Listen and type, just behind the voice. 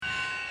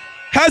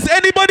Has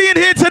anybody in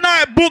here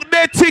tonight booked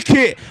their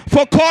ticket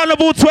for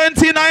Carnival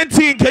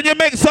 2019? Can you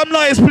make some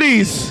noise,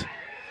 please?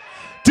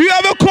 Do you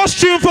have a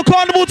costume for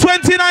Carnival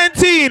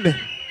 2019?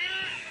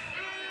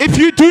 If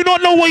you do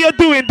not know what you're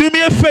doing, do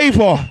me a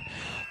favor.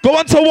 Go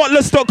on to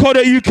whatless.co.uk,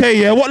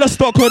 yeah?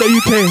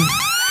 Whatless.co.uk.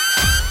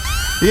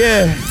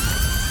 Yeah.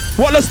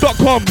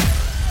 Whatless.com.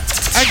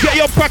 And get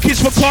your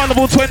package for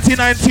Carnival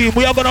 2019.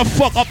 We are going to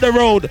fuck up the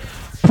road.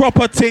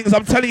 Proper things,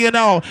 I'm telling you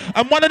now.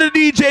 And one of the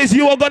DJs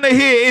you are going to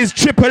hear is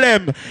Triple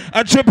M.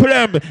 And Triple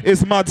M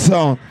is Mad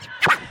Sound.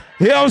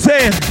 You know what I'm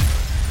saying?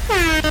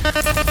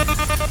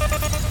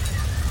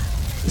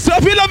 So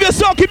if you love your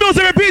soca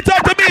music, repeat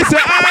after me. Say,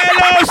 I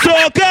love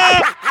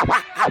soca.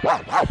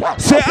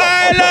 Say,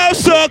 I love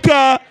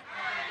soca.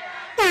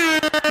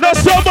 Now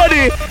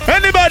somebody,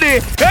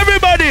 anybody,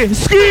 everybody,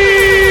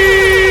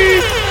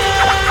 scream!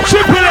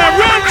 Triple M,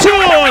 run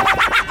tune!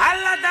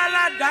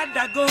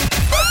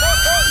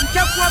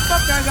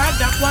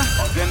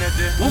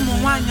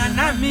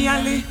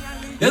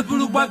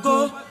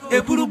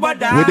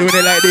 We're doing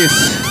it like this.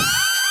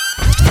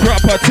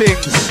 Proper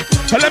things.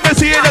 Let me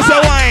see you just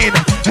a wine.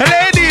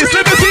 Ladies,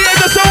 let me see you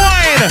just a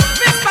wine.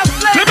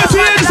 Let me see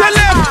you just a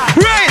left,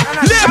 right,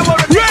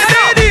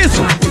 ladies.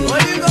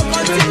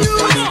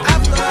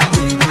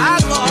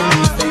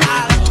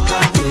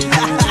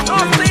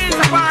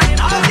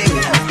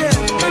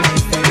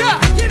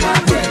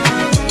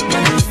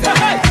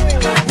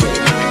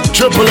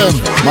 Triple M,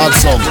 Mad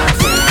Song.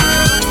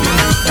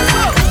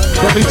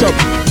 From the top.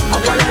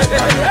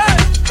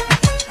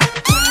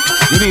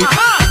 You need.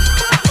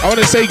 I want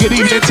to say good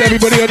evening to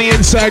everybody on the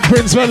inside.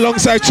 Princeman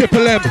alongside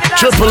Triple M.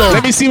 Triple M.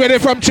 Let me see where they're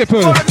from,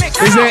 Triple.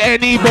 Is there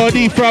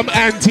anybody from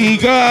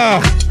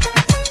Antigua?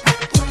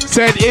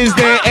 Said, is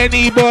there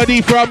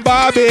anybody from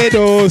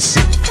Barbados?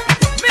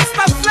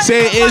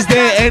 Say, is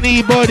there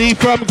anybody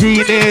from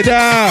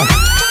Grenada?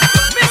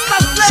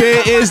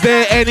 Say, is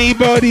there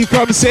anybody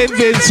from St.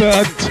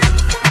 Vincent?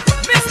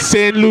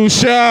 St.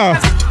 Lucia?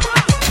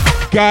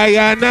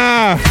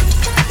 Guyana?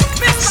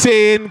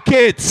 St.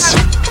 Kitts?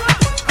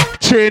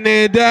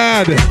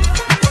 Trinidad?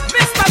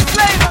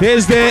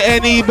 Is there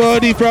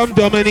anybody from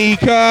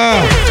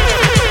Dominica?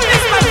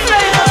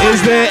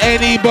 Is there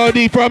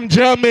anybody from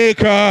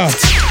Jamaica?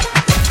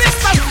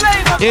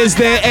 Is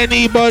there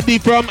anybody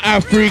from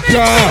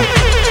Africa?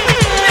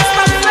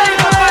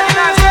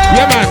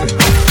 Yeah, man.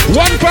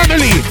 One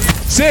family.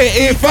 Say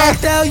if I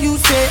tell you,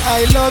 say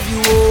I love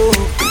you. Oh.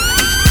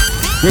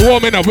 We're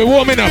warming up. We're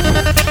warming up.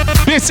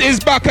 This is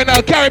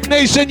Bacchanal, Carib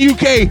Nation,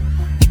 UK.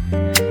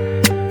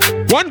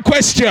 One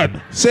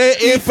question. Say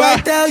if I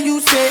tell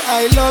you, say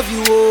I love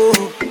you.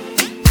 Oh.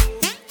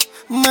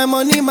 My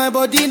money, my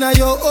body, now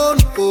your own.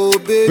 Oh,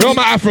 baby.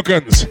 Roma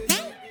Africans.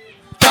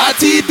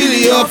 30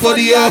 billion for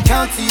the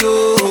account,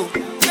 yo.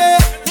 Yeah.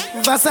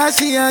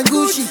 Versace and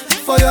Gucci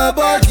for your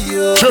body,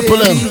 yo.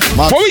 Triple M.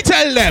 What we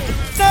tell them?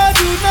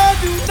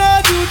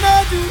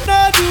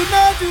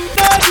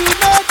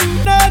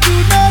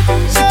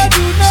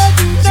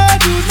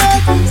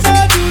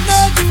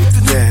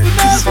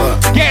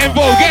 Get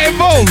involved, get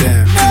involved.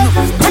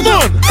 Come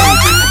on.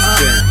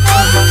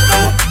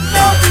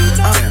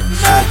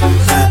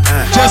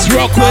 Just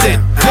rock with it.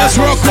 Just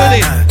rock with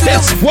it.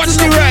 Let's watch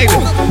the ride.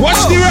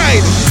 Watch the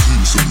ride.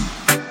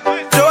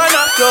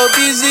 Joanna, your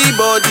busy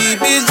body,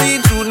 busy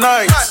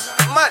tonight.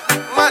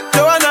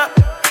 Joanna,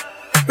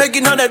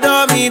 making all the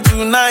dummy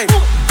tonight.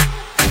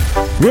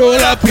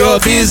 Roll up your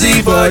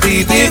busy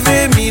body,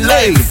 giving me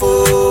life.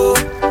 Oh.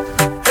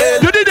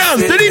 Do the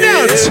dance, do the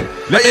dance.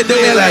 Let me do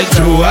it like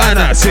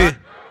Joanna. Say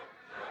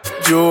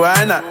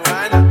Joanna,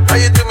 how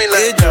you do me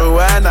like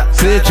Joanna?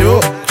 Say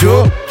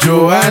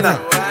Joanna.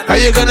 How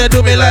you gonna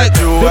do me like,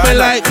 do me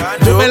like,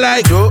 do me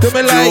like, do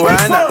me like?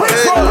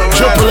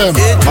 Triple M,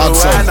 Mad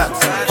Song.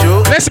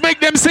 Let's make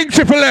them sing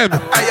Triple M.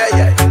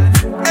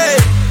 Hey.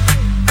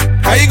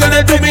 How you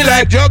gonna do me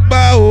like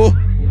Jogba? Oh.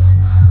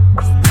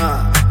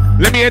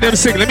 Let me hear them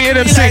sing. Let me hear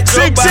them sing.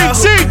 Sing, sing,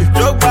 sing.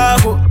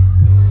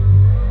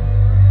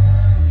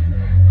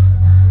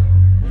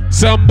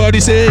 Somebody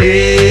say,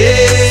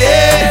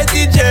 hey,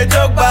 DJ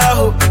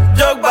Jogba,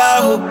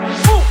 Jogba.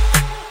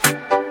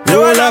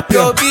 Roll up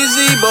your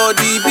busy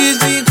body,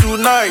 busy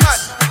tonight.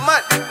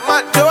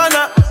 Mad,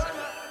 Joanna,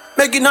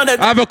 making all the.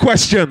 I have a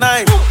question.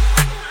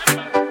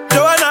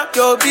 Joanna,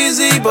 your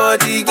busy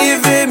body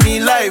giving me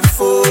life,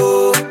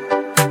 oh,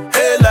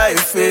 hey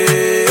life,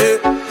 hey.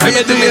 How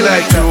you do me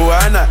like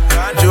Joanna,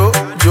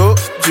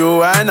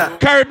 Joanna?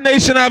 Carib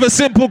Nation, I have a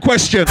simple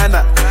question.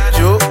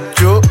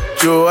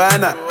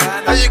 Joanna.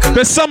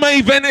 The summer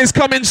event is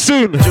coming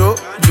soon.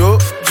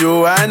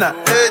 Joanna.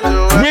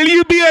 Will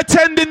you be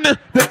attending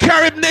the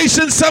Carib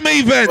Nation summer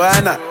event?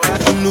 Joanna.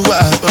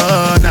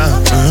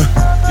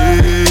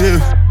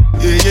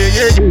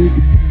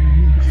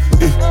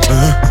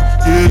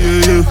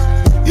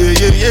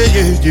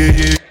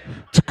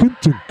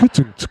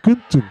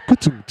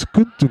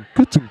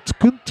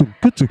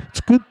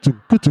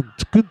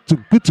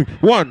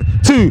 One,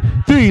 two,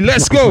 three,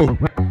 let's go.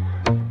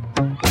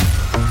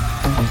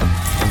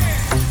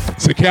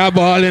 It's a car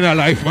ball in our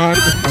life, man.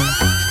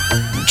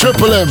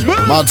 Triple M,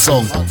 mad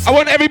song. I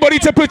want everybody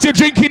to put your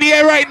drink in the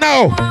air right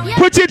now.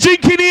 Put your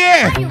drink in the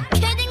air.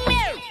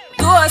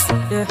 Toast,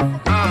 yeah.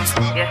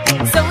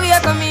 So we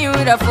are coming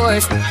with a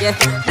force, yeah.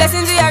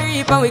 Blessings we are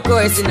reap and we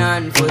coursing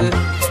on full.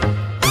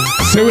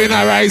 So we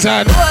not rise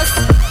on.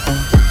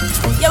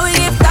 Yeah, we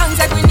give thanks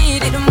like we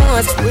need it the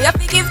most. We have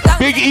to give thanks.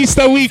 Big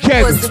Easter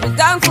weekend. Supposed to be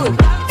thankful.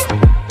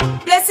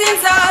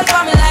 Blessings all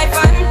for my life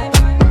and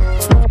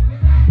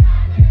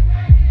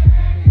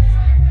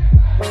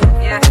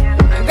yeah.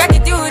 And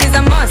gratitude is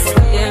a must.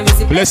 Yeah,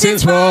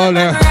 blessings for all.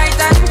 Right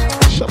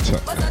shut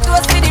up. One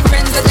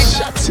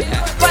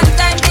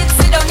time did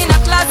sit down in a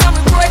class and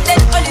we bored then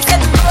only said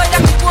the road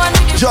and we go on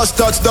with the just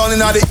touched down in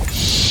the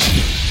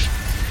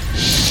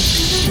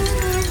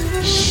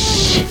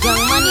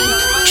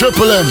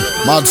Triple M,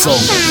 mad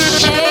song.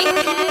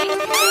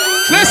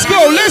 Let's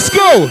go, let's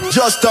go.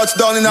 Just touched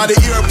down in the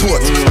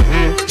airport.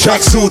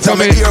 Tracksuit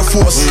I'm in Air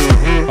Force.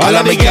 All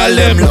of me girl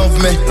them love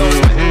me.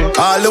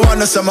 All the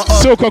wanna say my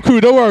up. Soca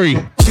crew, don't worry.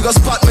 She go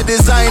spot me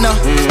designer.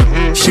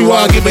 She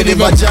wanna give me the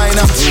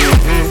vagina.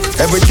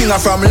 Everything I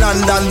from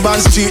London,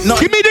 Bond Street. No,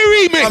 give me the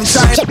remix.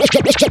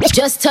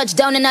 Just touched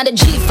down and out of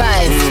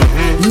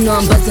G5. You know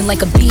I'm buzzing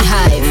like a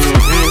beehive.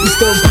 We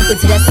still bumping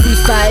to that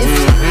C5.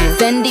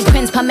 Fendi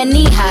prints pa my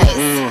knee highs.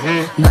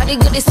 Body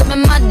good is some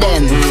mad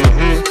them.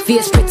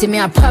 Face pretty me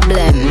a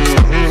problem.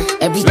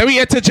 Let me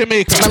get to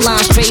Jamaica.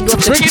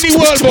 Bring in the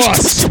world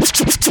boss.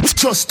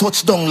 Just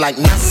touched down like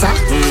NASA.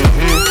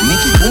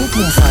 Nicky boom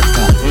boom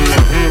fatka.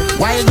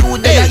 Why you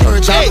there at your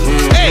job?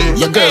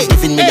 Your girl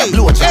giving me a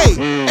blowjob.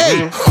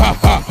 Ha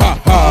ha ha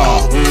ha.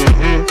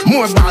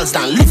 More balls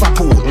than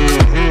Liverpool.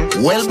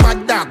 Well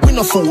bad dog, we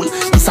no fool.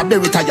 It's a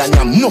berry tie and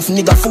yam, enough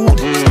nigga food.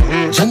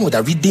 You know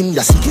that redeem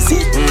ya sicky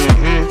see.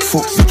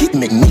 Fuck wicked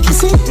make Nicky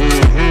see.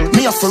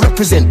 Me have to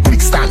represent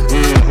Brixton.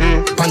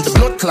 Pan the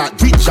blood clot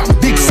bridge and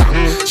big Sam.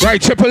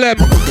 Right, Triple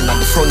M. On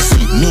the front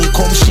seat, me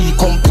come, she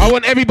come. I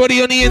want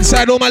everybody on the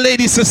inside, all my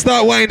ladies to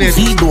start whining.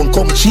 He don't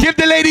come cheap. Give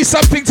the ladies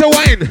something to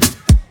whine.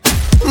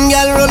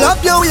 Girl, roll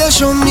up your waist,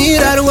 show me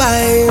that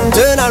wine.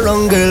 Turn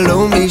around, girl,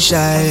 don't be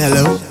shy.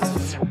 Hello.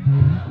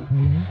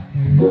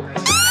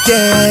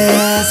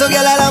 Yeah, so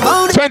girl, I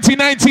love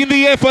 2019, the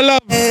year for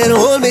love. And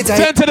hold me tight.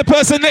 Turn to the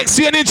person next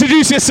to you and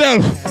introduce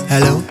yourself.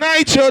 Hello.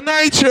 Nitro,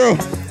 Nitro.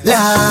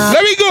 La.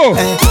 There we go.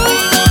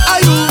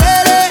 Are you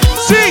ready?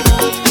 Sing.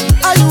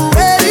 Are you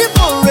ready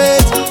for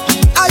it?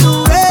 Are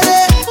you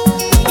ready?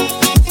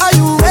 Are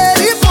you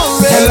ready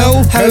for it?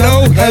 Hello,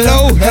 hello,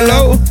 hello,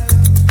 hello.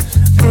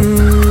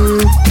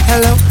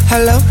 Hello,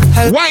 hello,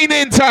 hello.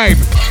 Whining time.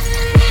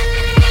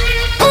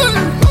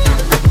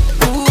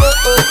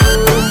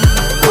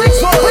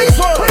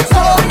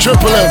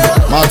 Triple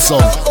M, mad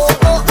song.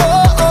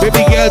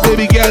 Baby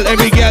girl,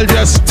 every girl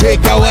just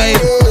take a wine.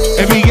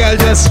 Every girl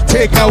just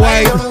take a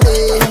wine.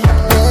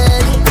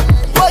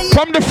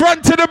 From the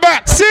front to the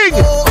back, sing.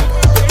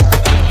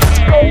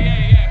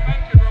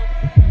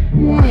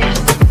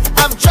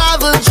 I've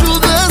traveled through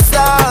the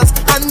stars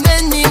and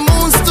many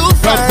moons to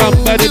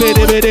find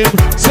you.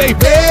 Say,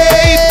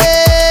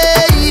 baby,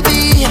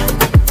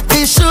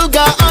 the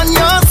sugar on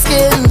your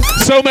skin.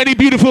 So many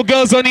beautiful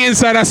girls on the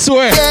inside, I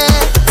swear. Yeah.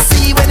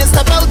 See when you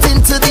step out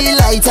into the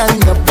light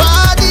and your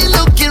body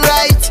looking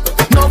right.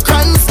 No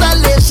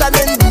constellation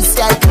in the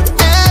sky could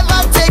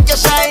ever take your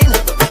shine.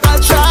 I'll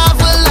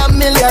travel a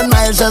million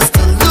miles just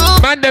to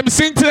look. Man, them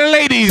sing to the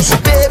ladies.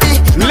 Baby,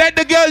 let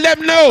the girl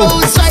them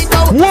know. Right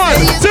now. 1, 2.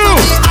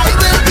 I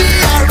will be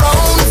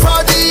around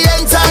for the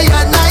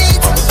entire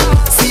night.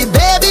 See,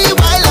 baby,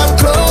 while I'm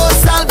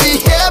close, I'll be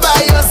here by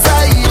your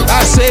side.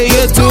 I say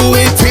you're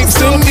doing things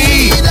to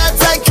me that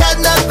I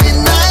cannot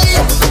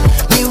deny.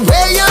 The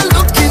way you're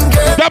looking,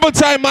 girl. Double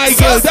time, my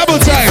girl, double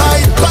time.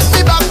 Put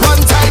me back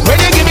one time. When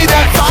you give me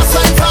that. Fast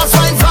wine, fast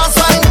wine, fast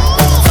wine.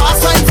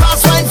 Fast wine,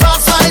 fast wine,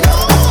 fast wine.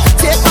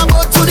 Take my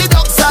boat to the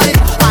dock side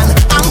and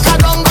anchor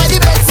down by the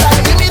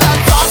bedside. Give me that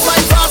fast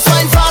wine, fast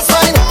wine, fast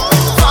wine.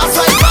 Fast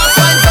wine, fast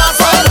wine, fast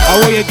wine.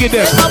 I want you get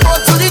them. Take my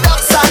boat to the dock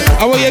side.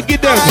 I want you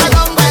get them.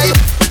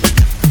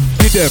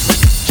 Get them.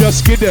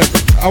 Just get them.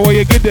 I want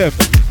you get them.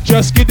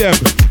 Just get them.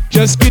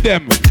 Just get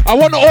them. I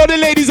want all the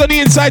ladies on the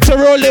inside to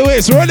roll their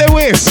waist. Roll their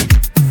waist.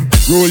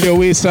 Roll your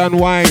waist and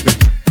wine.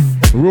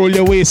 Roll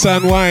your waist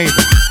and wine.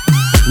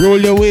 Roll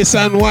your waist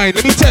and wine.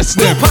 Let me test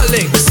them.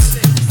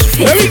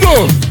 There we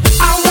go.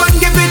 I want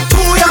give it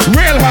to ya.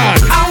 Real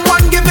hard. I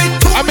want give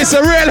it to ya. I miss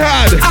a real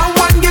hard. I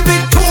want give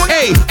it to ya.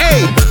 Hey,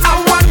 hey. I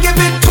want give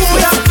it to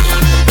ya.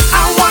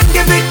 I want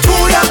give it to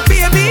ya,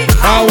 baby.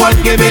 I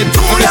want give it.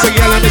 I miss a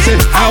girl. I miss it.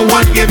 I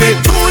want give it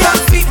to ya.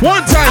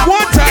 One time,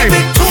 one time.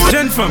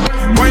 Gentlemen,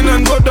 wine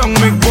and go down,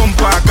 make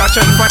bumper, catch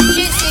and fight.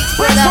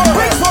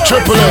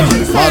 Triple M,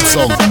 mad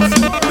song.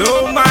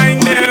 Don't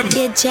mind them.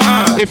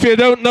 If you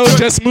don't know,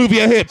 just move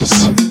your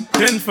hips.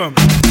 Gentlemen,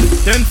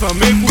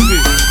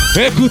 écoutez.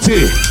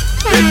 Écoutez.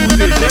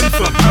 Écoutez,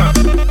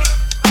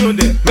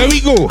 gentlemen. There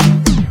we go.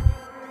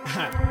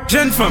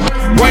 Gen from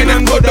wine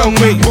and go down,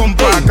 make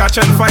bumper, catch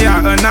on fire,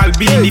 and I'll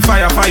be the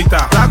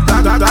firefighter.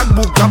 That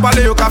book,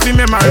 kapale yo kafi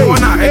me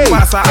marijuana, ek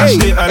pasa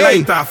ashte a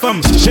lighter.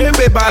 Fam,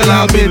 shebe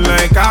balabin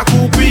like a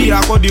kupi,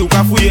 akodi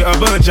ukafuye a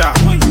banja.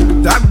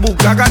 That book,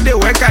 agade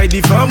weka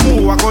di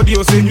famu, akodi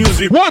yo say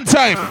music. One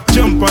time.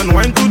 Jump and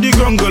wine to the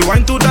grungle,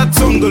 wine to that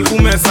jungle,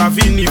 ume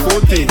savini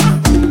fote.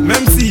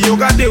 Même si yo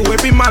gade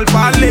wepi mal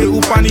parle,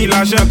 upani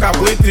la jen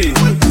kapwete.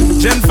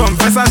 Gen from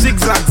fessa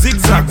zigzag,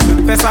 zigzag,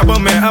 fessa bon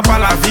me up à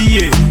la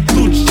vie.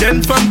 Toute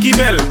jeune femme qui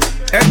belle,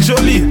 être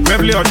jolie,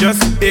 meublé or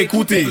just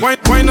écouter.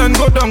 Wine and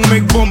go down,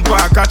 make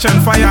bumper, catch on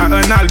fire,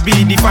 and I'll be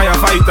the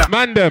firefighter.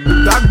 Man them.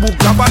 That book,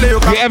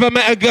 you ever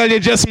met a girl you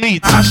just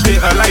meet? Ashte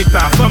a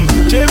lighter, fam,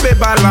 chebe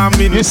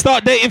balamin. You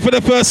start dating for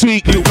the first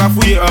week,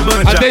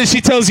 and then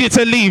she tells you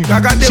to leave.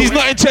 She's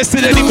not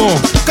interested anymore.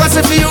 Cause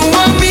if you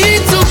want me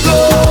to go,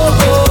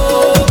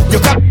 you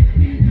got me.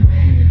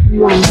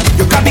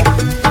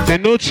 They're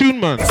no tune,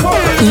 man.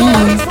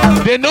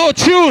 They're no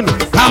tune.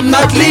 I'm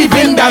not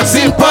leaving, that's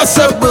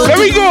impossible. There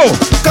we go.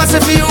 Cause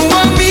if you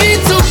want me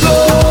to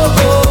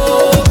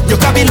go, you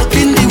can be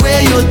looking the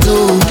way you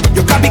do.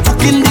 You can be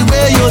cooking the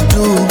way you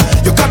do.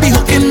 You can be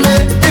hooking me.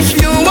 If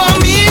you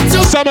want me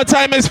to.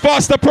 Summertime is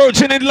fast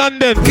approaching in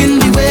London. Cooking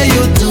the way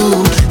you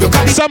do. You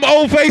can be. Some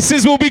old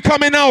faces will be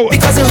coming out.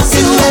 Because you're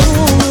hooking me.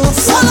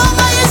 So long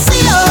as you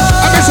see you.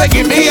 I'm gonna say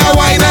give me a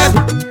wine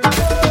and.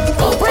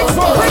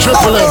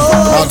 Triple M,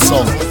 hot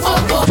song.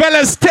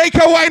 Fellas, take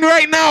a wine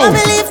right now. I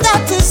believe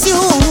that is you.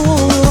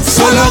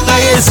 So long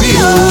as you see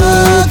you,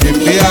 give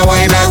me a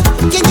wine and.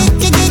 Give me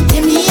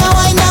a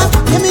wine now.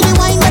 Give me the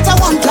wine that I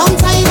want. Long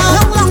time,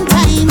 long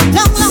time.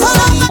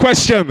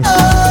 Question.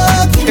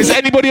 Is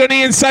anybody on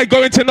the inside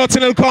going to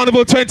Nottingham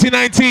Carnival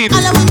 2019?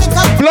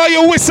 Blow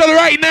your whistle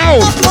right now.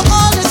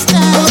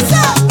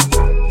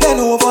 Bend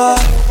over,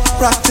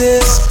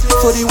 practice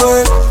for the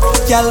work,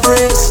 gal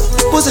brace,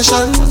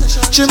 position,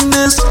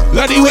 gymnast.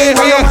 Bloody way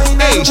higher,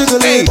 hey,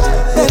 hey.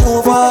 Bend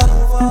over,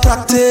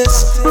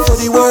 practice for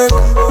the work,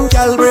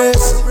 gal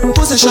brace,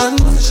 position,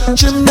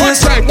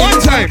 gymnast. One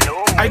time.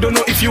 I don't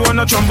know if you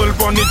wanna trumble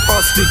on it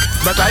or stick,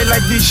 but I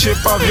like the shape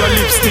of your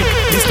lipstick.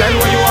 The style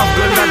where you have,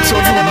 girl, that's so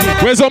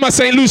unique. Where's all my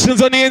St. Lucians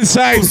on the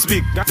inside?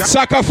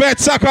 Saka fet.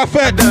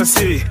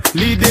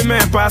 Lead the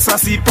men pass a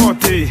si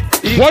porte.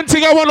 One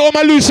thing I want all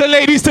my Lucian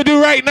ladies to do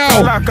right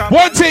now.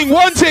 One thing.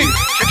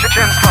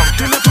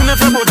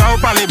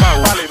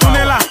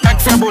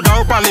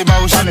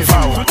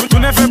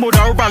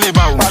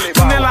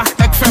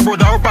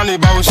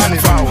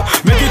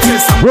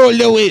 Roll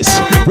your waist.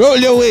 Roll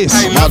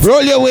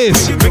your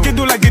waist. Make it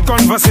do like it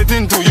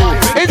conversating to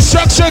you.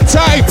 Instruction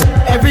time.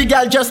 Every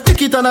girl just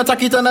tick it and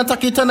attack it and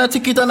attack it and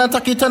attack it and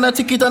attack it and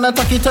attack it and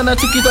attack it and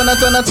attack it and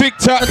attack it.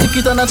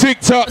 Tick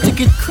tock,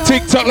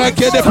 tick tock like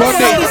you're the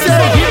body.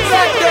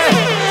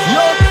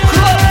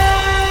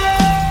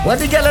 What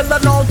the girl ever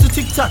know to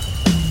tick tock?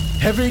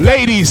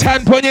 Ladies,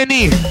 hand on your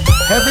knee.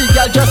 Every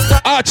girl just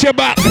arch your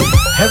back.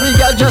 Every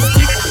girl just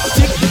tick.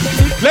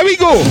 Let me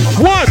go.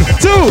 1,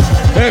 2.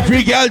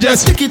 Every girl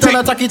just tick it and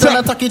attack it and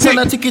attack it and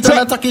attack it and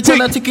attack it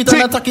and attack it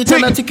and attack it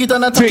and attack it and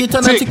attack it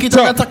and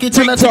attack it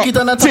and attack it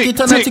and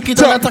attack it and attack it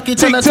and attack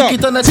it and attack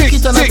it and attack it and attack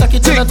it and attack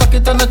it and attack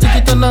it and attack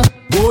it and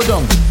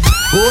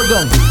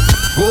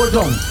go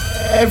down.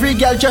 Every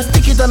girl just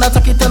tick it and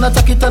attack it and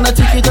attack it and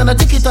attack it and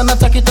attack it and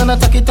attack it and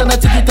attack it and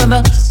attack it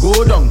and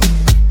go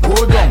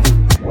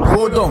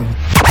down.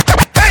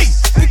 Hey,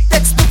 it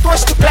takes two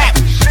touch to clap.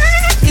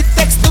 It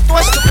takes two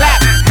touch to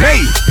clap.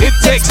 Hey, it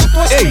takes two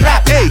touch to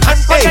clap. Hey.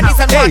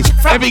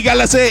 Every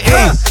girl I say,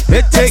 hey,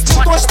 it takes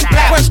two touch to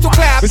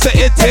clap. We say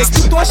it takes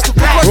two touch to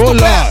clap. Oh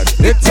Lord,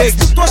 it takes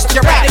two touch to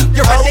clap.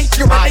 You're ready.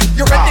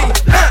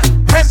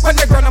 Ramp on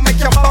the ground and make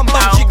your bum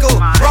jiggle.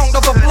 Round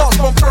of applause,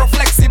 bump pro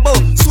flexible.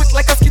 Sweet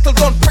like a skittle,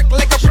 don't prick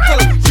like a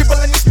prickle.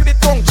 Dribble and you spit it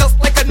wrong just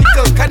like a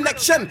nickel.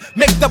 Connection,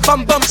 make the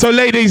bum. So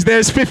ladies,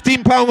 there's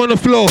 £15 on the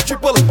floor.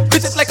 Triple,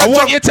 beat it like I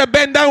want you to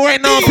bend down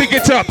right now and pick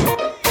it up.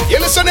 You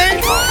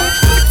listening?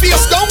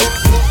 Face down,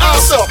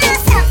 ass up.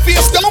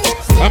 Face down.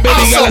 And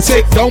baby girl, I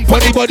say, don't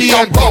put anybody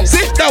on.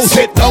 Sit down,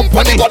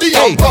 put anybody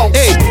on.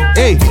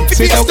 Hey.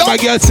 Sit down, my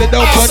girl, sit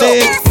down, put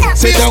it.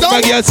 Sit down,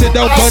 my girl, sit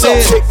down, put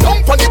it. Shake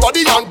down, put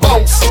anybody on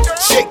bounce.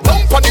 Shake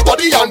down, put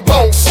anybody on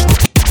bounce.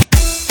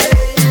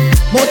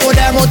 Moto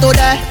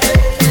there.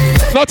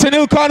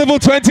 Nottingham Carnival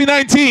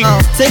 2019.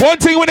 One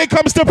thing when it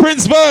comes to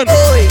Prince Vern.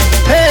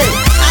 Hey,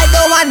 I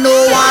don't want no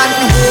one.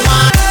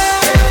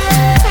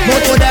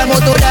 Moto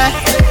there.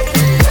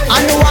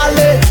 I know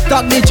I'll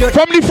talk me church.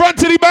 From the front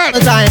to the back.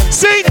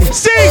 Sing.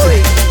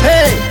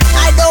 Hey,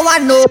 I don't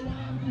want no.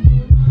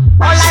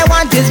 All I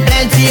want is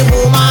plenty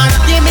woman.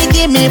 Give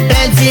me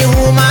plenty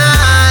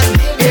woman.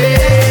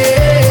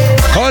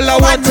 All I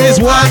want is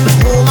one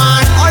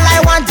woman. All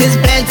I want is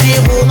plenty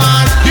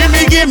woman.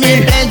 Give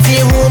me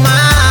plenty woman.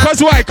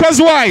 Cause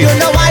why? You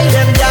know why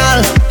them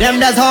girl, them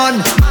that's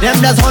on.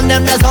 Them man,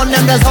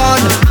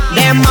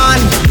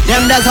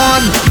 them that's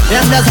on.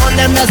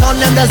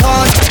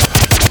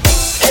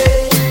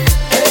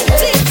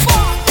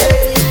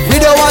 We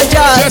don't want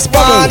just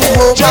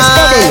bubble. Just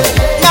bubble.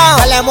 No.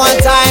 them one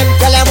time,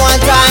 tell them one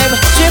time.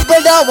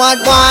 Triple don't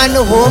want one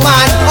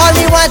woman,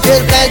 only want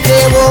is plenty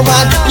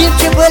woman. Give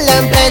triple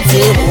and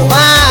plenty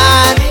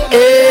woman.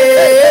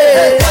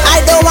 Hey,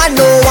 I don't want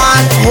no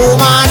one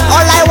woman,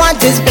 all I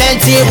want is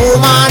plenty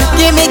woman.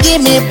 Give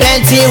me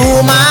plenty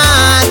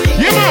woman.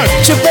 Yeah, man.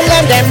 Triple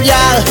them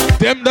y'all.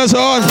 Them does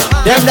on.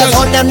 Them does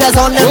on. Triple them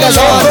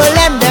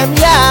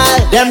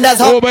y'all. Them does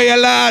on. Over your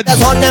lad.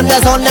 That's on.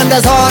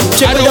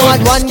 Triple don't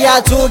want 1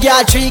 girl, 2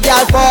 girl, 3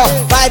 girl, 4,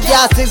 5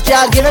 girl, 6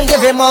 girl. Give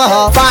him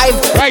more.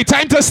 5. Right,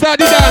 time to start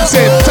the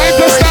dancing.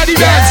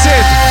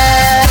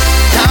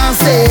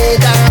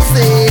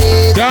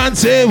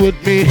 Dancing with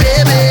me.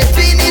 Baby,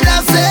 fini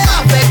danser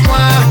avec moi.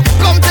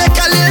 Come take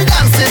a little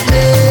dance with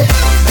me.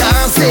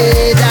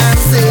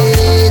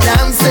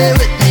 Danser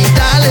with me,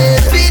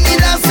 darling. Fini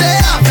danser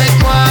avec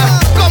moi.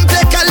 Come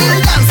take a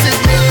little dance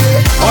with me.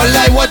 All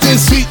I want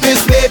is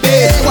sweetness,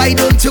 baby. Why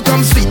don't you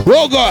come sweet?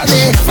 Oh gosh.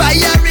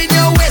 Fire in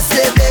your waist,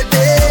 baby.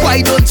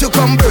 Why don't you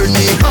come burn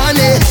me,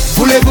 honey?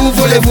 Voulez-vous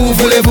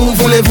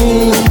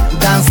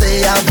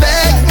danser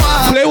avec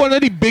moi? Play one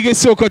of the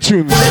biggest soca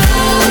tunes.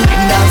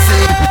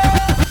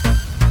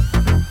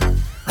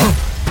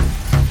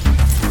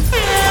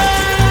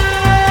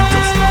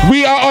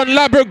 We are on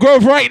Labrador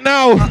Grove right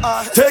now.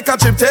 Take a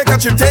trip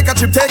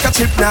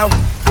now.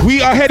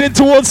 We are heading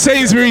towards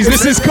Sainsbury's.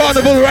 This is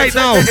Carnival right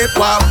now. Let me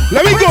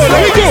go.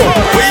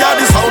 We are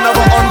the sound of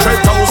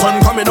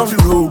 100,000 coming off the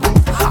road.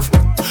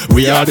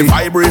 We are the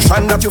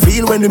vibration that you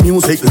feel when the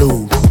music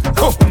low.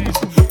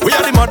 We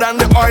are the mud and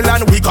the oil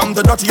and we come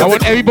the dirty. I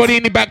want everybody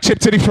in the back chip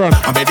to the front.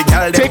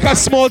 Take a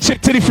small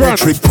chip to the front.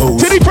 To the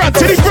front.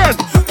 Take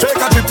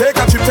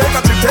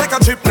a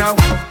trip now.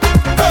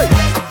 Hey,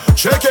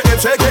 shake it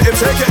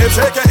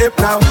hip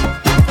now.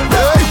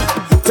 Hey,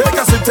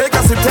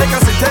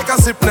 take a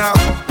sip now.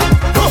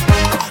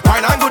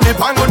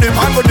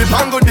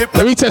 Pango dip.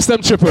 Let me test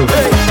them triple.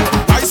 Hey,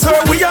 I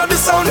swear we are the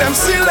sound them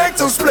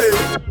selectors play.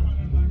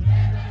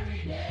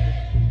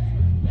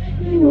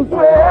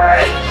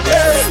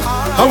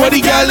 I want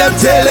the girl them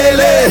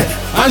telele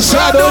and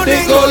shadow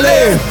they go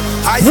lay.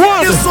 1,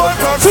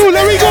 2,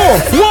 let me go.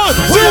 1,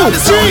 2,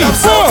 3,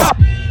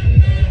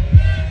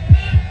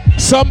 4.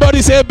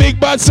 Somebody say big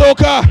bad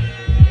soca.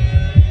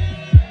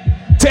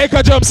 Take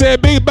a jump, say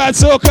big bad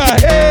soca.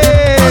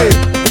 Hey.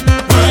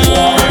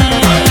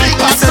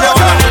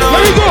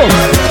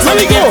 Let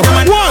me go.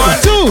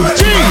 1, 2,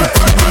 3.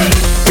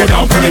 Get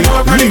down for me.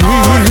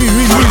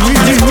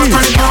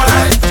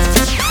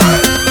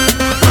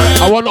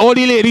 I want all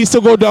the ladies to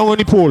go down on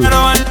the pole. Down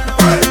on the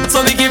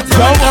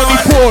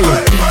pole.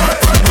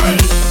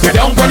 Get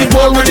down on the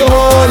pole with your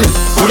hole.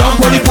 Go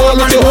down on the pole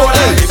with your hole.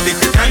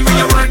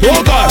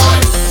 Oh gosh.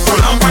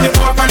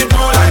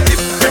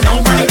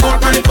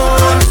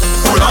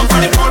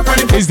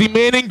 It's the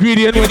main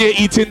ingredient when you're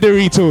eating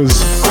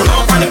Doritos.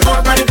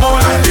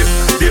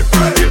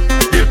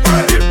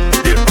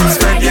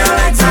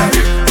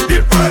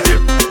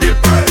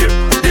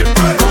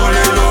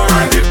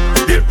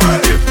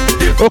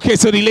 Okay,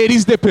 so the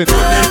ladies dipping.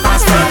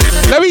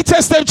 Let me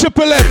test them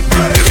triple M.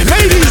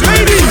 Ladies.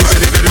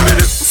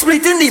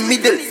 Split in the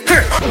middle.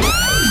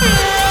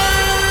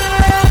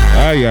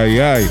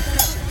 Aye.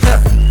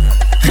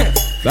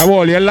 That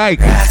all you like.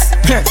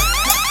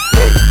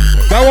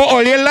 That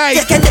all you like.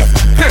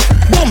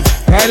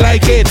 I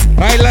like it. 1,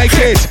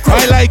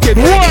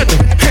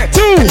 2,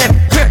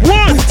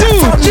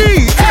 3,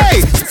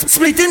 hey.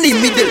 Split in the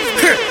middle.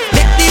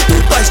 Make the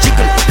two toys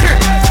jiggle.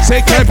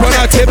 Say climb on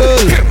a table.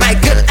 My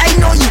girl, I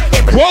know you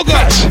able. Oh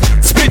gosh.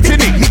 Split in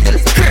the middle.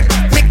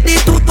 Make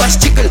the two toys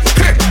jiggle.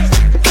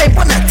 Climb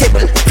on a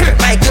table.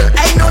 My girl,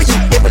 I know you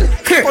able.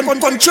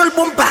 Control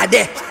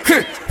bombade.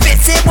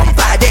 Face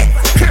bombade.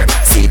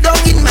 Sit down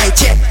in my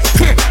chair.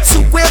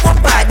 Sukwe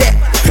bombade.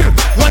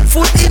 1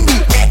 foot in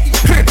the air.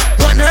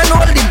 1 hand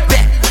holding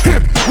back.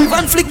 With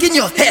 1 flick in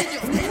your hair.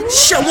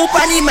 Show up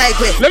on my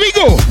way. Let me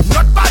go.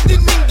 Not bad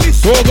in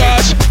English. Oh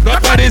gosh.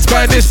 Not bad in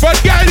Spanish.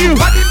 But girl you.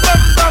 Bad in bum.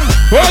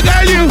 Oh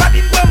girl you. Bad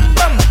in bum.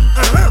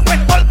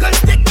 When all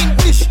girls take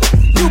English,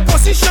 new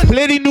position.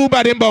 Play the new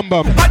bad in bum.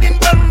 Bad in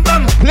bum.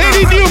 Play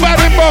the new bad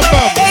in bum.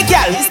 Hey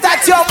girl, is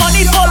that your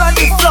money fall on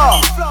the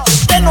floor?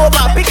 Bend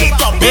over, pick it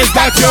up. Is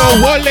that your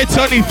wallet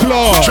on the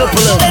floor?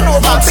 Bend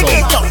over, pick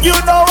it up. You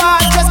know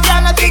I just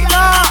cannot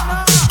ignore.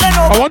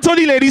 I want all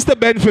the ladies to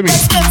bend for me.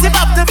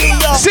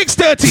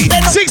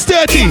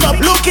 6:30.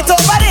 Look it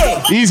over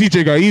there. Easy,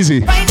 Jigger, easy.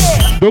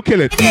 Don't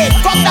kill it. Wind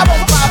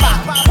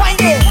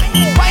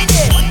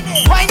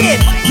it.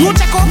 You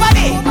check over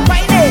there.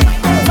 Wind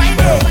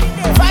it.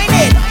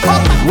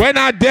 When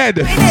I dead.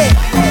 Wind it.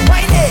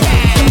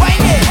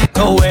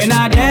 Oh, when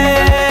I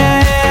dead.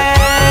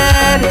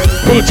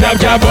 Put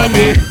jab on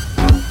me.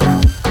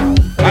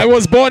 I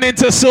was born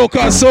into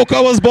soca.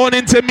 Soca was born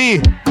into me.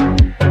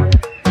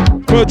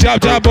 Put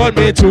jab on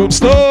me,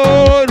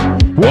 tombstone.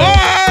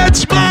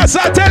 Watch, mass,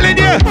 I'm telling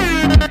you.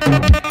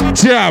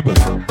 Jab.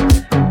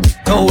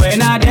 Oh,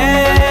 when I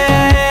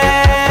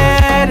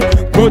dead.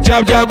 Put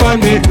jab on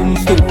me.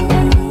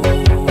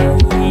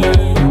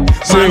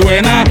 Say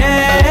when I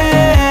dead.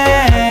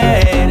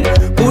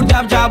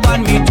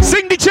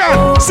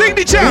 chant. Sing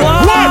the chant.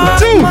 1,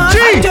 2,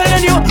 3.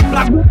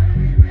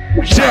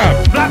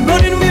 Jab. Black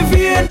blood in my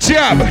vein.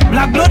 Jab.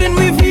 Black blood in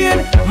my vein.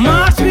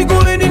 Mass we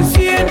going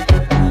insane.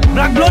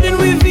 Black blood in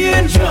my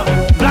vein.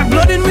 Black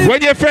blood in my.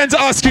 When your friends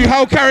ask you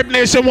how Carib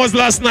Nation was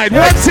last night,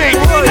 one thing.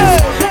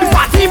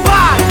 Party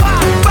bad.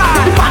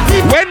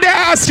 When they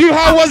ask you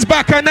how was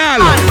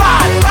Bacchanal,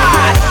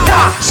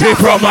 say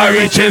from my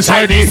rich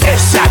inside it.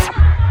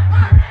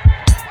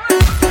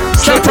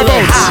 Start a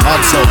bounce.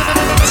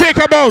 Take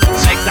a bounce.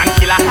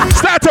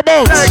 Start a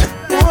bounce.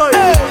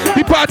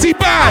 The party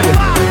bad.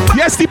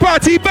 Yes, the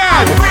party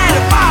bad.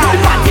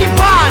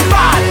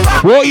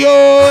 Whoa,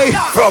 yo.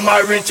 From my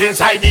rich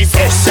inside the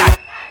session.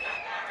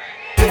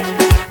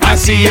 I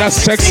see a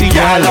sexy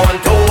girl. I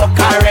want to walk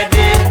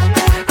already.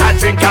 I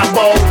drink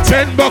about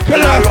 10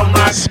 buckler.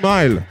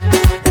 Smile.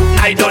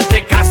 I don't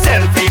take a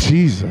selfie.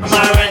 Jesus. I'm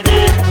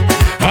already.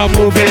 I'm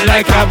moving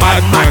like a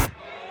madman.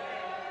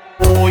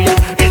 Oh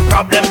yeah, it's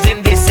problems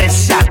in this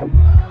session.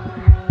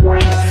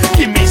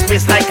 Give me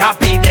space like a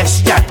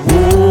pedestrian.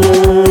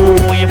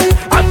 Oh yeah,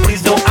 and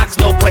please don't ask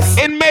no questions.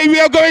 In May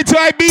we are going to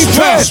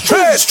Ibiza.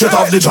 Straight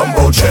off the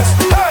jumbo jet.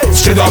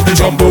 Straight off the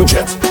jumbo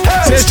jet.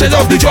 Straight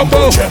off the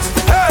jumbo jet.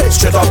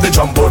 Straight off the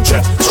jumbo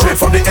jet. Straight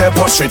from the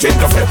airport, straight in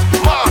the fit.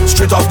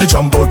 Straight off the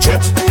jumbo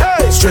jet.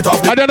 Straight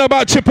off the. I don't know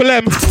about Triple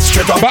M,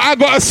 but I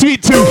got a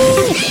sweet tooth.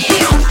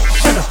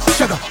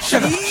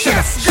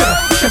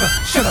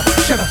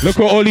 Look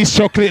at all these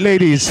chocolate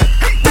ladies.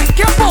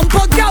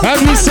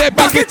 And we say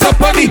back it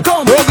up on the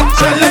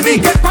let me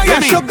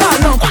jam it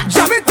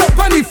up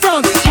on the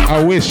front.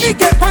 I wish. Turn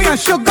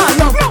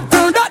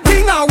that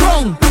thing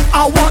around.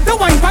 I want the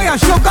wine fire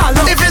sugar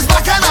love. If it's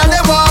Bacchanal they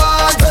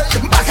want,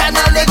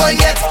 Bacchanal they gon'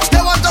 get.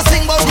 They want to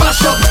sing about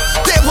mash up.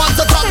 They want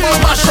to talk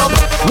about mash up.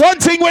 One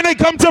thing when they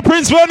come to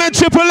Prince Ron and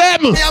Triple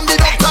M. I am the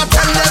doctor,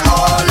 tell them,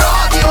 oh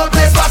Lord, the whole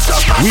place mash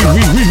up. We.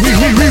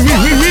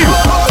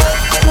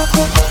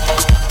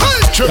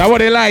 That's what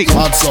they like.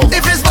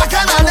 If it's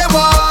Bacchanal they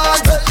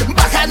want,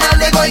 Bacchanal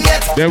they gon'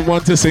 get. They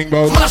want to sing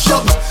about mash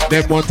up.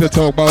 They want to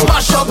talk about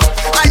mash up.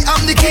 I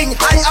am the king,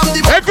 I am the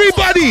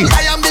everybody.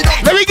 I am the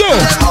doctor. There we go.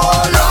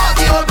 Oh Lord,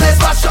 the whole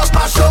place mash up,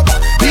 mash up.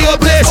 The whole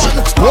place.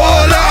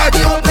 Oh Lord.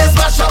 The whole place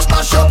mash up,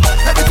 mash up.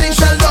 Everything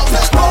shall down.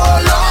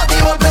 Oh Lord, the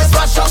whole place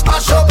mash up,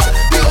 mash up.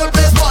 The whole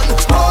place one.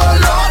 Oh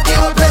Lord, the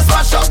whole place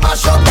mash up,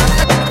 mash up.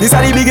 This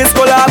are the biggest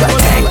collab.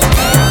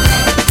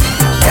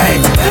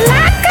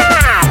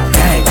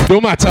 No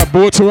matter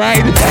boat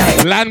ride,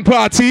 land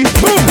party,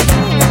 boom.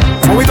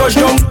 When we touch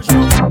down, the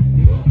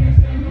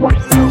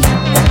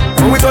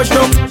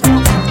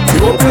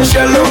open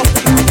shell down.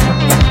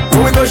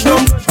 When we touch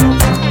down,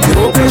 the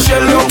open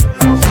shell down.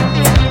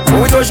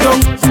 When we touch down,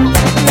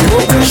 the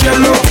open shell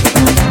down.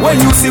 When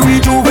you see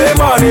we Juve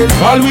morning,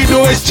 all we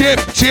do is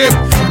chip.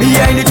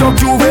 Behind the truck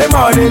Juve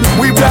morning,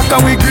 we black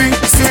and we green,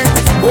 see.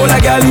 All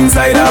a girl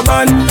inside a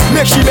van,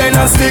 make she bend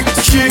and stick.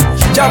 She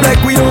job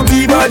like we don't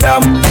give a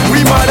damn.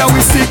 We mad and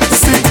we sick.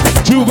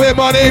 Juve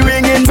morning,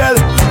 ringing bell,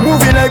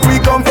 moving like we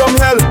come from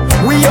hell.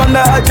 We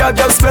under a jab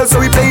spell,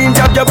 so we playing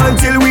jab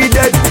until we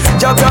dead.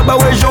 Jab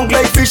away junk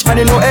like fish, and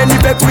you know any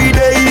bet we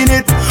dey in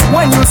it.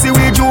 When you see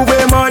we Juve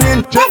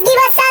morning, just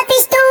give us a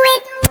piece to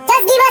it.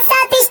 Just give us a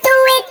piece to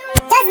it.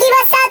 Just give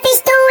us a piece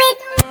to it.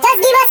 Just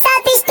give us a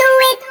piece to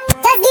it.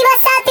 Just give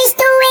us a piece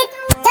to it.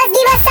 Just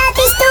give us a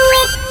piece to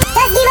it.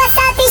 Just give us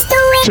a piece to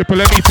it.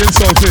 Triple M eating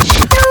saltfish.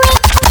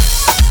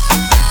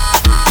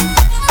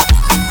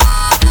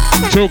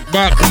 Choke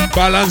back,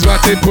 balance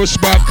bate, push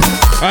back.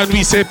 And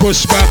we say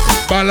push back,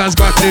 balance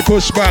bate,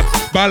 push back.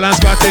 Balance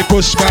bate,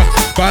 push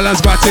back,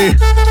 balance bate.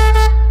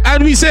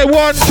 And we say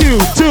 1Q,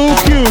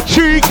 2Q,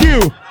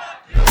 3Q.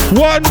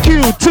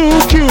 1Q,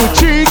 2Q,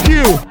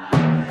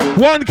 3Q.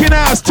 1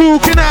 kinas, 2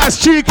 kinas,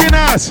 3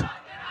 kinas.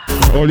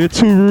 Oh, you're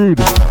too rude.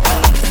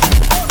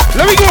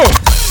 Let me go.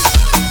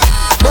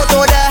 Go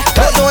to there.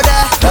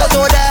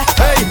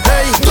 Hey,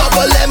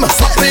 double M,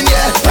 up in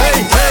here.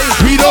 Hey.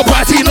 We don't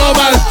party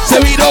normal. Say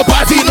we don't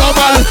party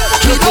normal.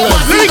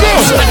 Let me go.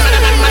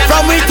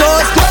 From we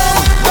toast.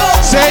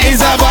 Say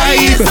it's a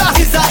vibe.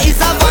 It's a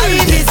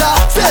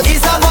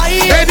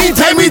vibe.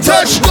 Anytime we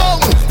touch.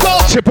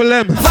 Triple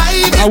M.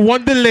 I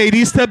want the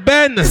ladies to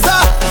bend.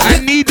 I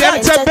need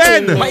them to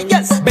bend.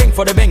 Yes, bang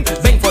for the bang,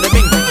 bang for the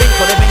bang, bang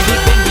for the bang, big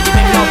bang, big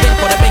bang, now bang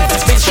for the bang,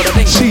 bang for the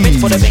bang, bang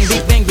for the bang,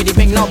 big bang, big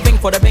bang, now bang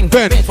for the bang,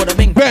 bang for the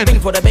bang, bang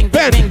for the bang,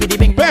 bang, big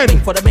bang, bang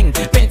for the bang,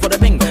 bang for the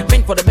bang,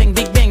 bang for the bang,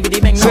 big bang,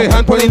 big bang. Say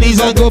hand on your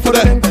knees and go for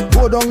the.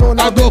 Go down low,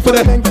 now I'll go for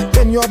the.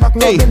 Bend your back,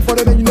 now bend for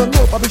the bang. You don't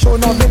know, Papi show,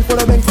 now bend for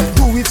the bang.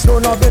 2 weeks slow,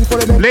 now bend for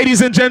the bang.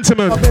 Ladies and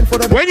gentlemen,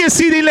 when you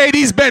see the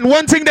ladies bend,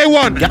 one thing they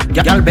want.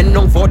 Y'all bend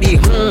down for the.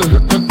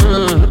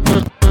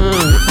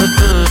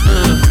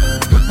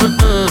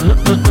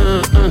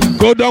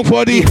 Go down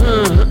for the.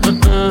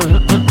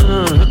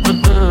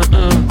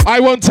 I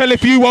won't tell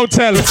if you won't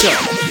tell. Let me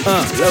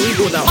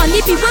go down. On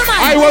the people man.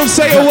 I won't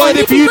say a word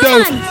if you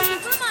don't.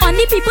 On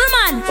the people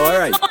man.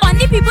 Alright. On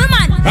the people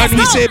man. And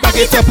we say back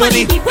it up on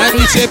it. And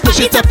we say push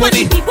it up on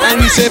it.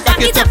 And we say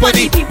back it up on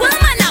it. People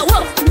man now.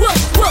 Whoa.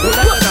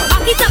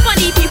 Back it up on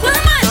the people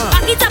man.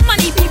 Back it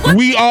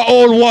We are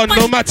all one,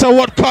 no matter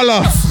what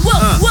color.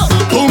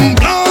 Boom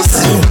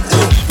blast,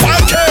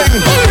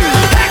 Viking.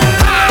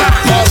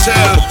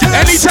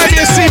 Anytime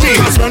you see me,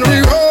 when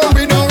we roll,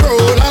 we don't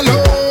roll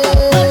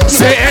alone.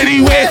 Say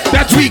anywhere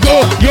that we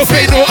go, you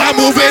feel no I'm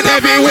moving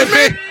heavy with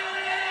me.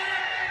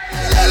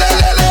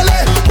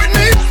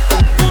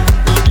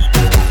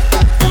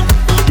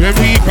 When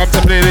we come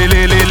to play,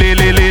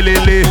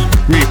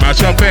 we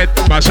mash up it,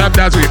 mash up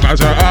dance, we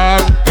mash up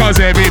arm. Cause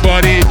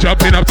everybody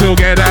jumping up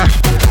together,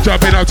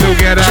 jumping up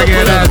together,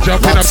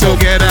 jumping up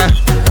together,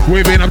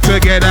 waving up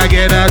together,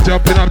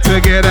 jumping up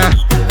together.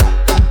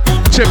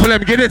 Triple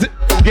M, give it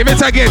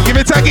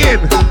again.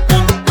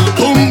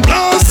 Boom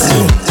blast,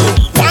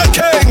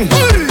 Viking.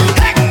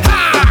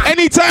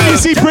 Anytime you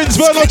see Prince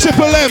Vern or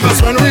Triple M,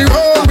 when we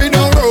roll, we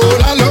don't roll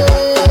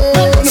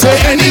alone. Say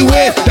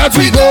anywhere that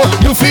we go,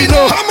 you feel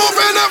no I'm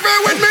moving every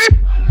with me.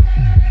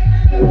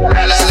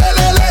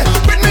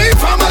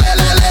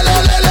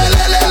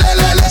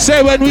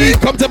 Say when we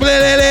come to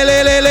play,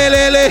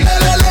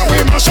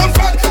 we mash up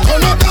fat,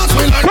 turn up dance,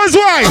 we like. Cause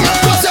why?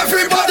 Cause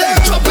everybody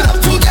jumping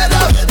up together.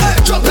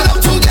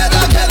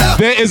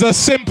 There is a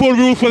simple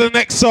rule for the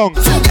next song.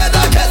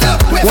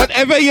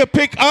 Whatever you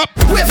pick up,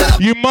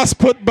 you must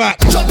put back.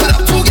 Jumping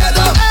up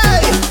together.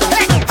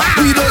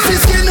 We don't see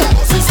skin,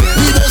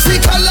 we don't see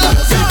color.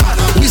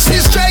 We see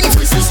strength,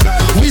 we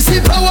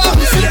see power.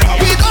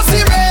 We don't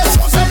see race.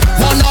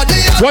 One or the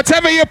other.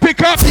 Whatever you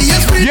pick up,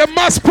 you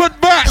must put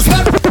back.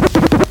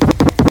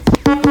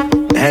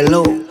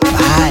 Hello,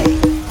 hi.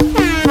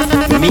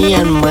 Me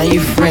and my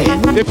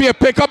friend. If you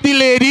pick up the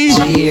lady,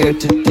 here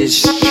to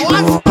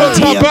destroy. Put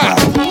her back.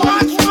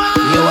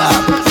 You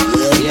up.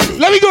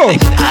 Let me go.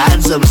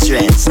 Add some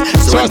stress.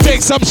 So I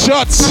take some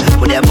shots.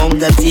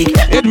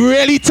 It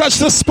really touched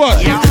the spot.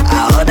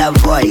 I heard a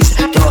voice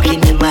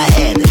talking in my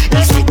head.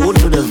 He said, go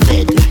to the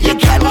bed. You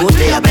can't go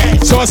to your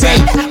bed. So I said,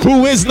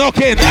 who is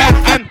knocking?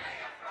 And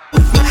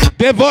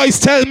their voice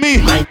tell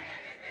me.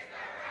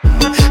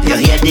 You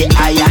hear the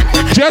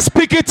iron? Just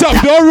pick it up.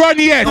 Don't run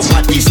yet.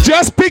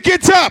 Just pick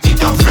it up.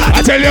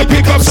 I tell you,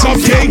 pick up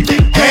something.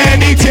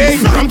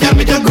 Anything.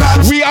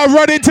 We are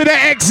running to the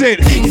exit.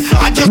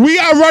 We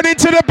are running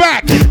to the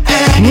back.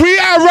 We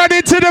are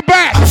running to the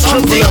back.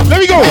 Let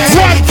me go. 1,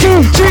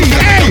 2, 3,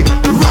 hey.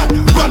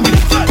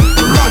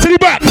 To the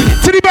back.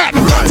 To the back.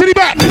 To the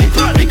back.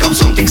 Pick up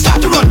something,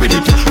 start to run with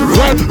it.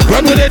 Run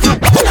with it.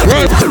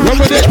 Run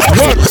with it.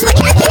 Run.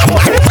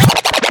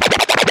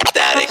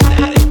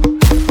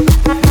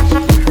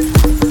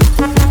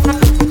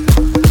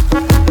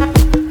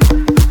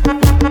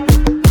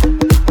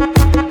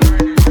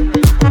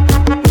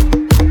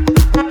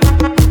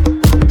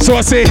 So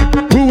I say,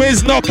 who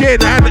is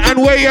knocking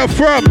and where you're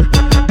from?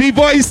 The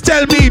voice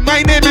tell me,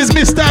 my name is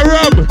Mr.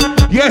 Rum.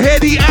 You hear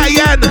the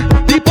iron,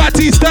 the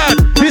party start.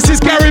 This is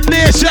Carib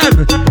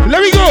Nation.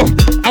 Let me go.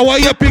 I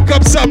want you to pick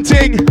up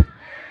something.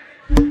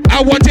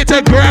 I want you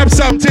to grab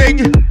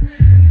something.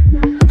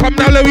 Come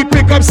now, let me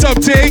pick up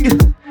something.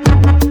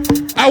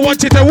 I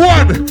want you to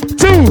 1,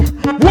 2,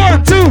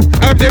 1, 2.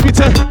 I'm there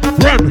to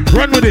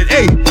run with it,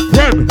 hey.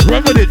 Run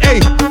with it, hey.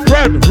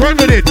 Run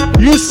with it.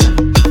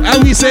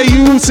 And we say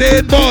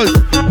Usain Bolt,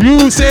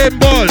 Usain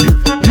Bolt,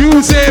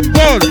 Usain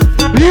Bolt,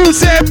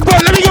 Usain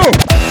Bolt. Let me go.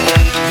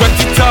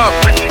 Wet it up,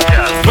 wet it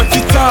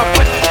up,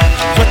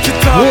 wet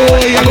it up. Oh,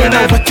 you're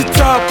gonna wet it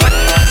up.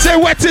 Say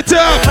wet it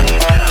up,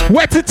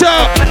 wet it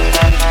up,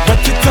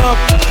 wet it up.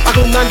 I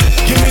gonna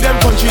give me them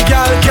country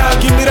gal,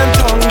 give me them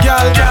tongue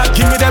gal,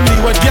 give me them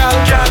leeward gal,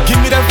 give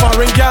me them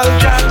foreign gal.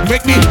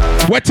 Make me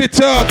wet it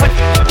up, wet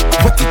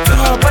it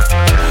up, wet it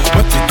up,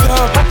 wet it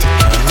up.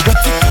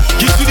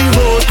 You see the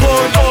road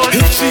code,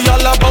 if she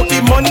all about the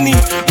money,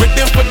 with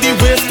them for the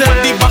waist and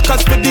the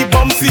backers for the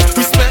bumpsy.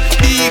 Respect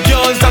the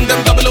girls and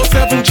them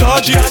 007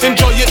 charges.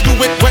 Enjoy it, do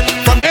it wet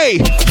from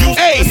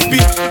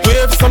speed.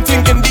 Wave something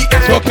in the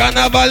air. So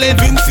carnival in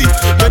Vinci.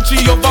 When she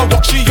over,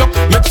 walk she up,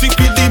 make she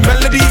feel the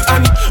melody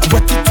and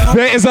wet it up.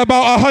 There is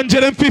about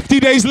 150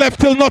 days left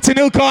till Notting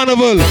Hill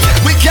Carnival.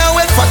 We can't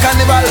wait for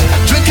carnival.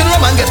 Drinking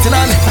rum and getting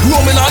on,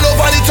 roaming all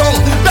over the town.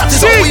 That is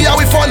how we are,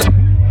 we fun.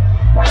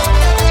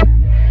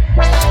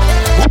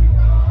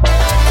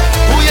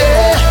 Oh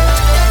yeah.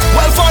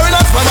 Well,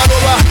 foreigners from all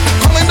over,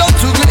 coming down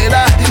to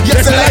Grenada.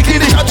 Yes, I like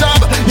it, it's a job.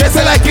 Yes,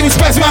 I like it, it's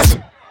best match.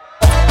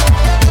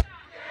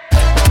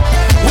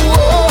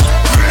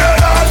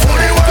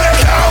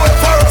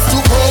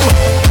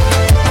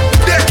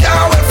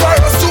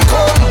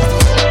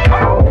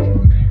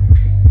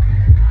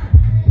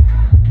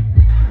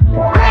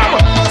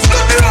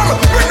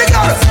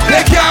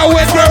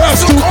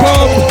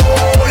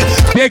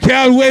 They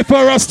can't wait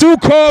for us to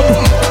come.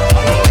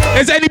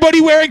 Is anybody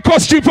wearing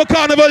costume for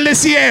carnival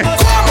this year?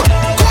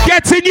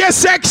 Get in your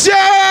section.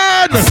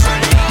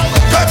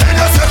 Get in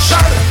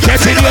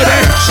your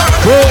direction.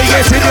 Oh,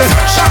 get in your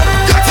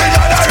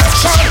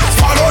direction.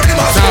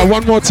 Now,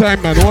 one more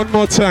time, man. One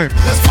more time.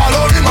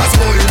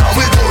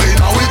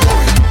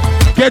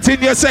 Get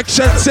in your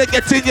section. Say,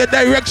 get in your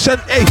direction.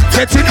 Hey,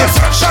 get in your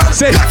section.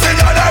 Say, get in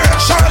your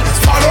direction.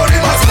 Follow the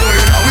mass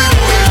going.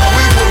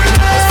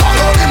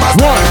 Follow the mass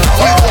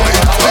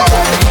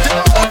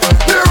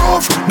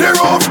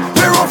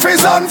The roof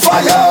is on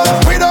fire.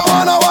 We don't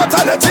wanna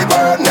water, let it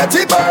burn, let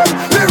it burn.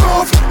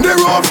 The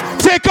roof.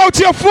 Take out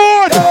your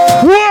phone. 1,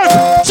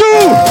 2.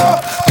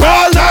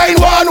 Call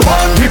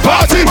 911. The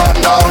party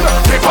burn down.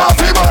 The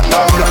party burn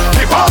down.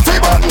 The party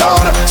burn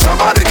down.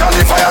 Somebody call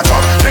the fire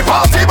truck. The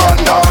party burn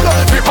down.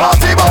 The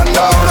party burn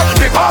down.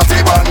 The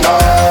party burn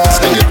down.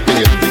 Sing it.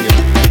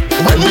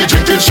 When we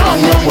drink it strong,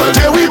 well,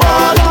 there we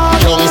ball.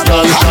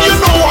 Youngsters, and you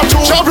know what to.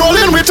 Job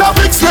rolling with a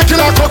big snake in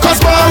a crocus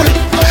ball.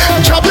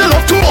 Job you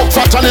love to up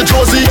fat on the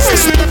Josie.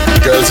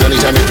 Girls,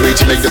 anytime you do it,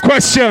 you make the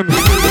question.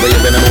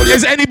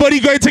 Is anybody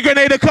going to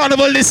Grenada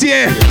Carnival this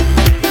year?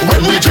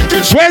 When we drink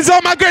it, where's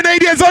all my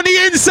Grenadians on the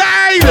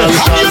inside? And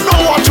you know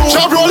what to.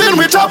 Job rolling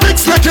with a big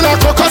snake in a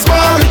crocus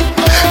ball.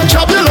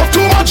 Job you love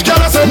too much, girl,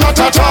 I say not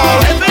at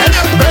all.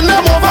 Bend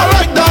them over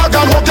like dog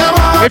and hook them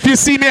out. If you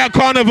see me at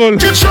Carnival,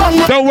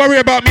 don't worry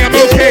about me, I'm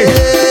okay.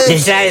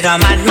 This guy's a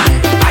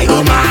madman. I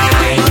don't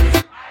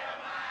mind.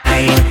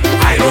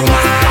 I don't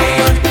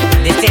mind.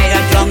 This guy's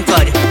a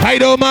drunkard. I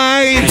don't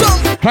mind.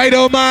 I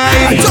don't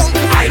mind.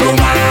 I don't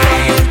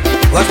mind.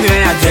 Watch me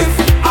when I drift.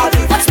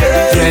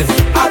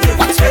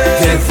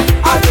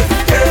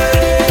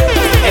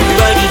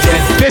 Everybody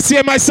drift. This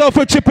year myself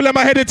and Triple M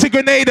are headed to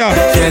Grenada.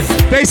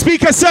 They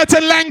speak a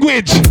certain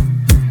language.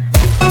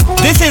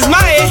 This is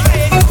my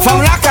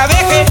from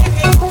Lakaveke.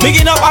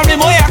 Bigging up on the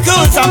Moya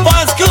Coons and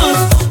Pons Coons.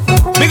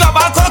 Big up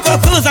on Coco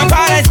Coons and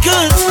Paradise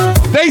Coons.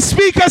 They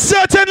speak a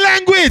certain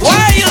language.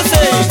 Why you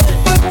say?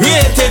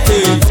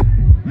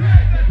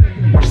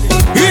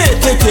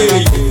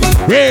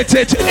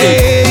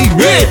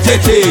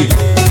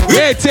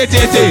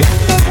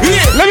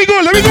 Let me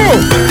go.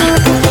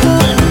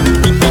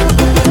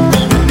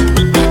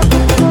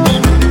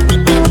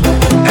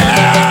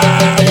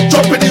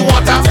 Jump in the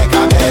water.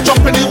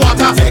 Jump in the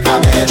water.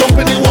 Jump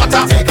in the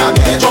water.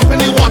 Jump in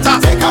the water.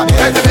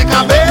 Let's take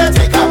a bait.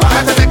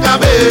 Let's take a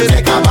bait.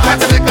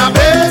 Let's take a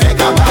bait.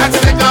 Let's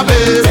take a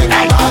bait.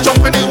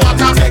 Jump in the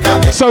water.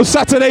 So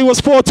Saturday was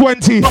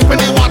 420. Jump in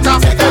the water.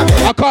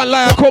 I can't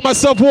lie, I caught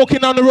myself walking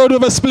down the road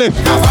with a spliff.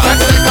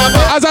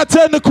 As I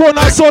turned the corner,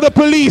 I saw the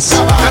police.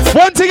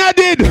 One thing I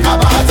did.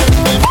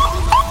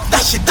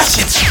 Dash it.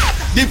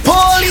 The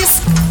police.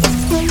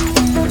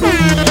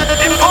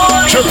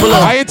 Triple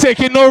M. I ain't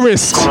taking no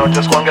risks. Come on,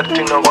 just go and get the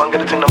thing now. Do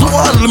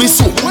all let me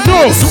so.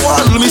 No.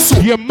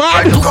 You're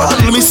mad. Do all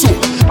let me so.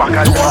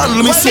 I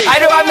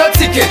don't have no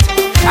ticket.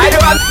 I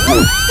don't have.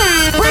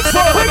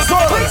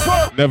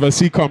 Never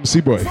see come,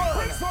 see boy.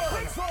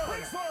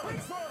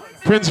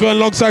 Princeville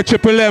alongside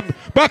Triple M.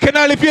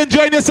 Bacchanal, if you're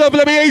enjoying yourself,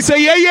 let me hear you say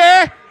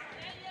yeah.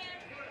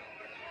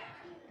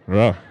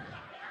 Right.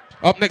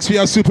 Up next we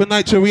have Super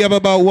Nitro. We have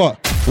about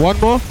what? One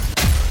more?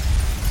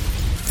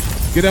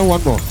 Give them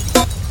one more.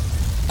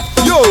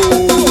 Yo,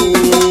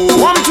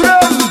 one to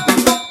them.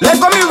 Let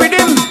go me with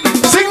him.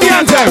 Sing the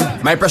anthem.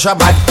 My pressure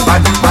bad. My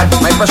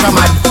pressure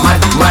mad.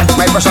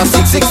 My pressure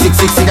sick. I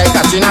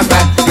catch in a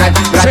glad.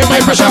 Say my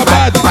pressure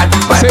bad.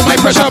 Say my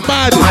pressure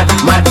mad.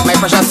 My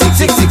pressure sick. I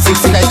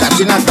catch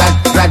in a glad.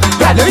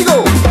 There we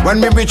go. When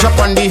we reach up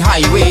on the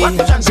highway.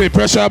 Say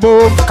pressure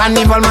boom.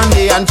 Carnival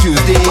Monday and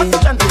Tuesday.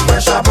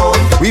 Pressure boom.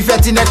 We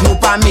fetting at no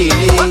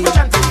melee.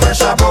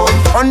 Pressure boom.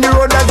 On the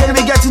road again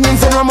we getting in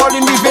some more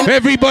than we've been.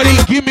 Everybody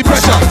give me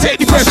pressure. Take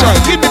the pressure.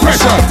 Give me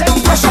pressure. Take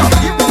the pressure.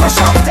 Give me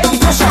pressure. Take the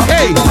pressure.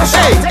 Hey. Take the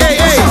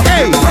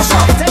pressure.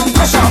 Take the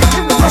pressure.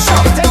 Give me pressure.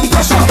 Take the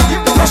pressure.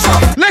 Give me pressure.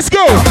 Let's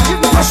go. Give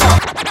me pressure.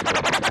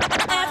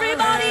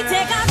 Everybody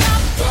take a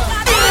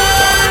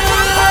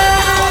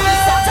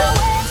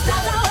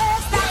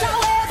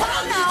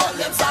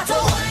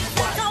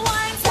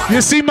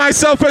You see,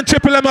 myself and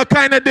Triple M are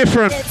kind of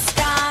different.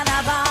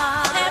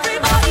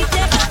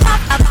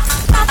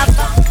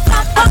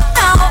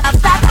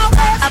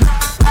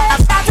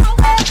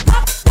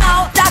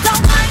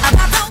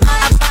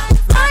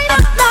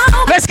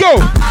 Let's go.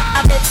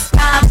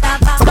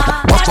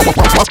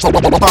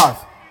 5,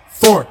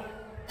 4,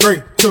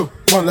 3, 2,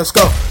 1, let's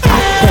go.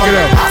 Fuck it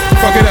up.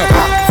 Fuck it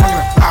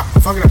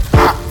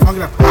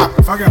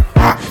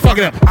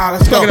up.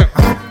 Let's go.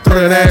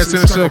 Throw that ass in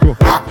a circle.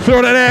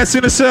 Throw that ass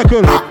in a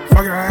circle.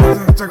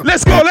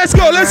 Let's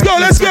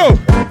go.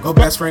 Go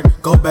best friend.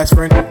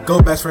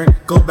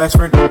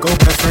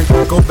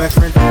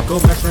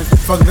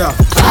 Fuck it up.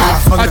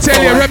 I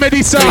tell you,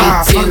 remedy song.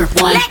 3, 2,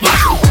 1,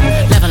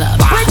 level up.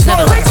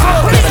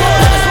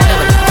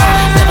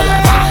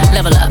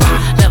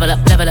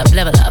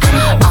 Level up.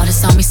 All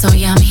this on me so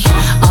yummy.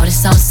 All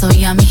this sauce so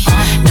yummy.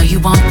 No, you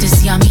want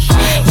this yummy.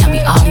 Yummy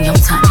all in your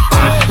tummy.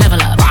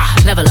 Level up.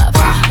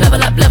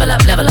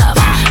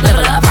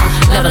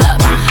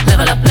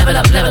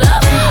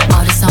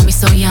 All this on me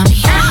so yummy.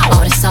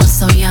 All this sauce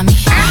so yummy.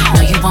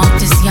 No, you want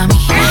this yummy.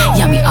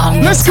 Yummy all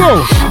in your Let's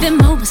tummy. go.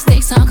 Them old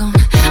mistakes are gone.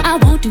 I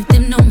won't do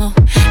them no more.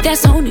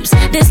 That's old news.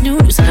 There's new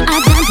news. I done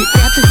did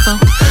that before.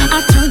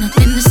 I turn up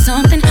into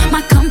something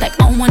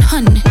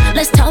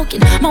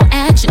working, more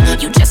action.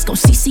 You just gon'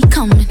 see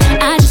coming.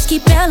 I just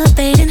keep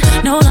elevating.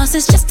 No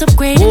losses, just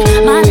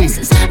upgrading. My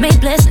lessons made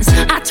blessings.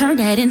 I turn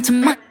that into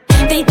my.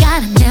 They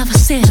gotta never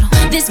settle.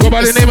 This go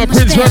by the name of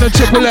Prince Runner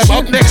Triple M.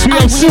 Up next we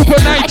have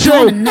Super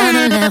Nitro.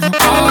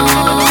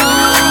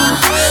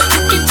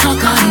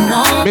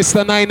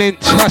 Mr. 9-inch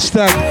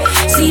hashtag.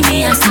 See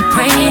me as the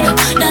prayer,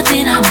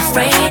 nothing I'm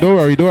afraid. Don't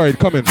worry,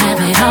 come in. Have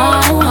it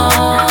all.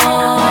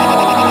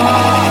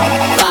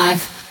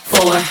 5,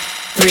 4,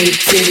 3,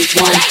 2,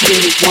 1,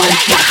 2,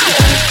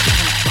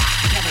 1.